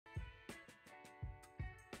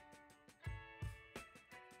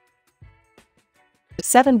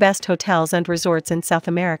7 Best Hotels and Resorts in South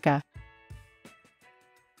America.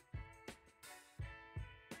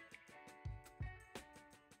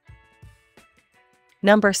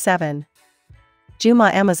 Number 7.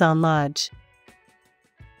 Juma Amazon Lodge.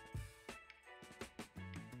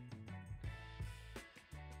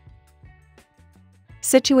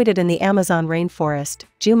 Situated in the Amazon rainforest,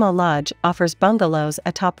 Juma Lodge offers bungalows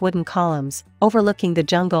atop wooden columns, overlooking the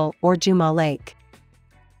jungle or Juma Lake.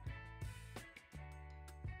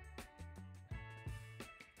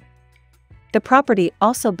 The property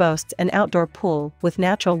also boasts an outdoor pool with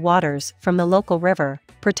natural waters from the local river,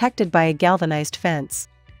 protected by a galvanized fence.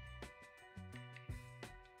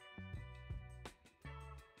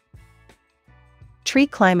 Tree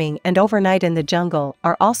climbing and overnight in the jungle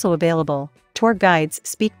are also available. Tour guides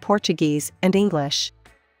speak Portuguese and English.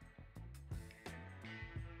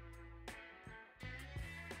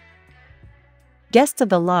 Guests of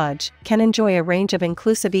the lodge can enjoy a range of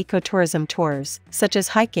inclusive ecotourism tours, such as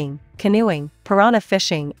hiking, canoeing, piranha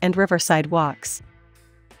fishing, and riverside walks.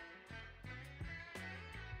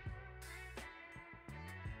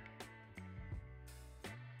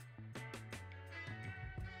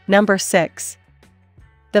 Number 6.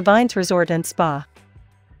 The Vines Resort and Spa.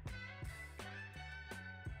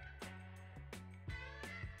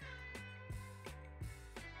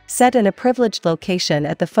 Set in a privileged location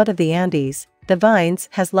at the foot of the Andes, The Vines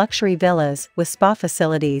has luxury villas with spa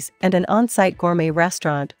facilities and an on-site gourmet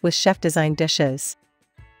restaurant with chef-designed dishes.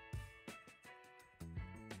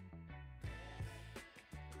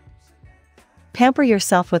 Pamper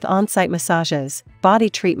yourself with on-site massages, body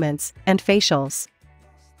treatments, and facials.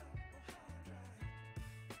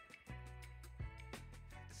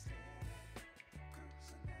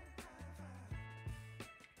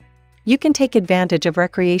 You can take advantage of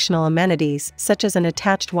recreational amenities such as an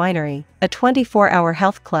attached winery, a 24-hour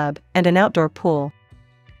health club, and an outdoor pool.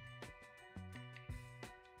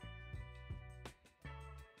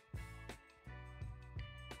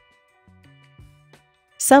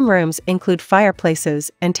 Some rooms include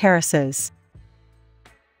fireplaces and terraces.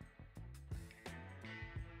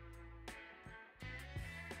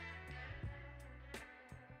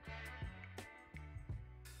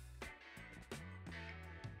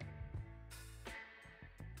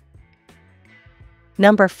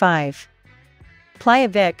 Number 5. Playa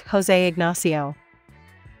Vic Jose Ignacio.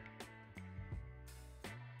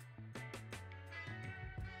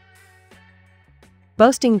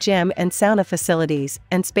 Boasting gym and sauna facilities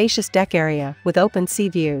and spacious deck area with open sea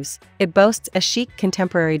views, it boasts a chic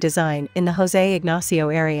contemporary design in the Jose Ignacio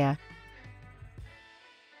area.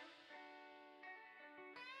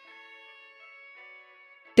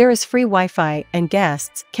 There is free Wi-Fi and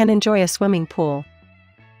guests can enjoy a swimming pool.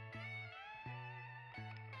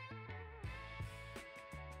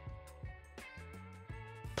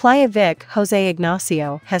 Playa Vic Jose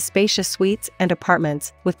Ignacio has spacious suites and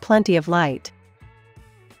apartments with plenty of light.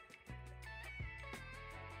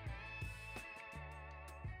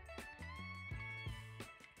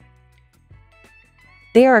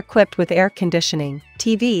 They are equipped with air conditioning,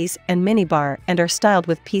 TVs, and minibar and are styled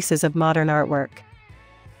with pieces of modern artwork.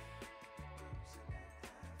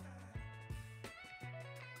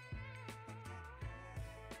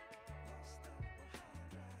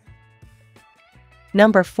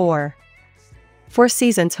 Number 4. Four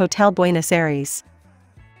Seasons Hotel Buenos Aires.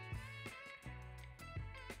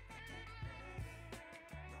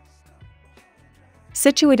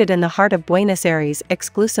 Situated in the heart of Buenos Aires'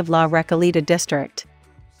 exclusive La Recoleta district.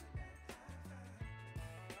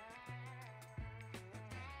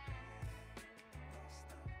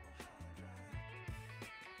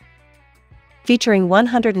 Featuring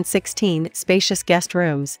 116 spacious guest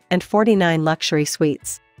rooms and 49 luxury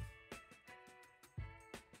suites.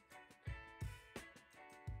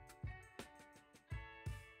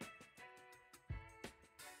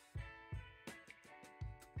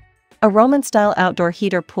 A Roman-style outdoor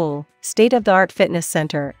heater pool, state-of-the-art fitness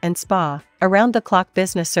center and spa, around-the-clock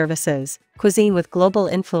business services, cuisine with global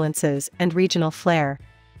influences and regional flair.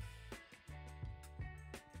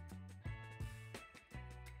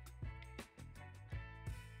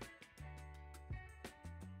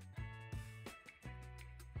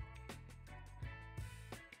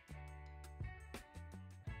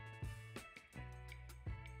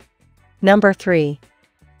 Number 3.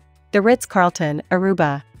 The Ritz-Carlton,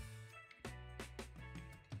 Aruba.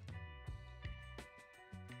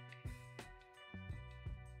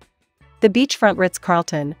 The beachfront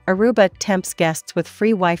Ritz-Carlton, Aruba tempts guests with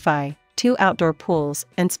free Wi-Fi, 2 outdoor pools,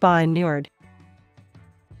 and spa inured.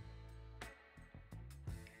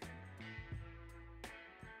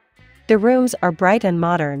 The rooms are bright and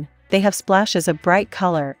modern, they have splashes of bright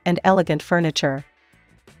color and elegant furniture.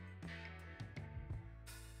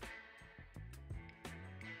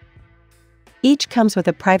 Each comes with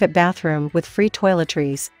a private bathroom with free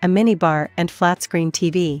toiletries, a minibar and flat-screen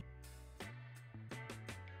TV.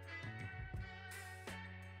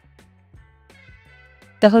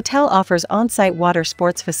 The hotel offers on-site water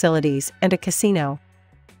sports facilities and a casino.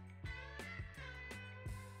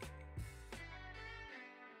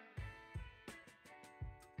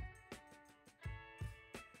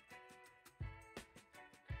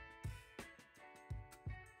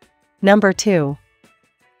 Number 2.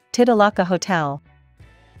 Titilaka Hotel.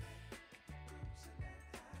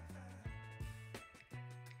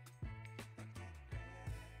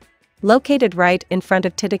 Located right in front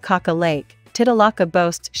of Titicaca Lake, Titilaka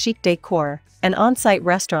boasts chic decor, an on-site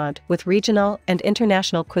restaurant with regional and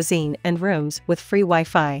international cuisine and rooms with free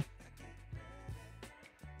Wi-Fi.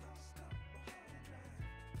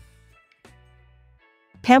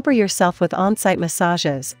 Pamper yourself with on-site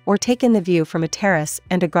massages or take in the view from a terrace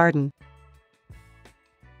and a garden.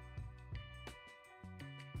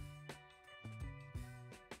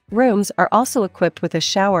 Rooms are also equipped with a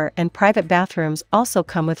shower, and private bathrooms also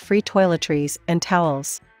come with free toiletries and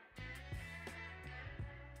towels.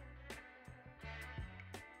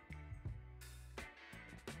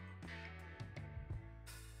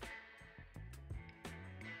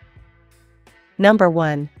 Number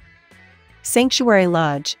 1. Sanctuary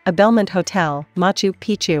Lodge, a Belmond Hotel, Machu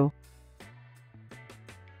Picchu.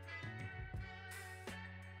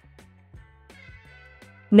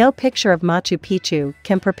 No picture of Machu Picchu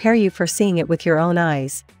can prepare you for seeing it with your own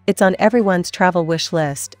eyes. It's on everyone's travel wish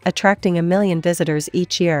list, attracting 1 million visitors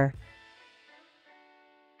each year.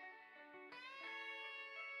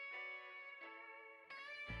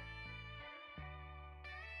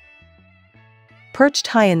 Perched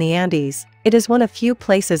high in the Andes, it is one of few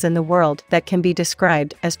places in the world that can be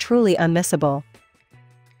described as truly unmissable.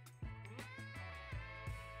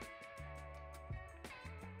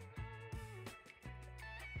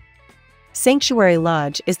 Sanctuary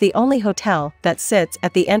Lodge is the only hotel that sits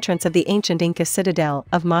at the entrance of the ancient Inca citadel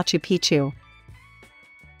of Machu Picchu.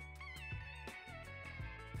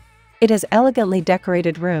 It has elegantly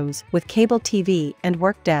decorated rooms with cable TV and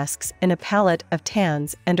work desks in a palette of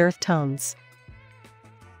tans and earth tones.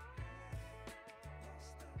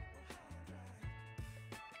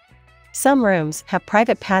 Some rooms have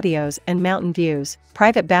private patios and mountain views.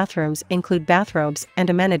 Private bathrooms include bathrobes and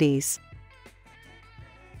amenities.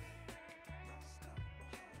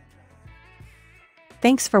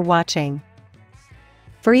 Thanks for watching.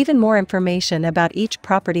 For even more information about each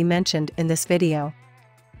property mentioned in this video,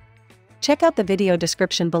 check out the video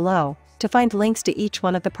description below to find links to each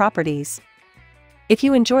one of the properties. If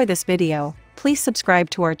you enjoy this video, please subscribe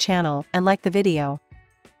to our channel and like the video.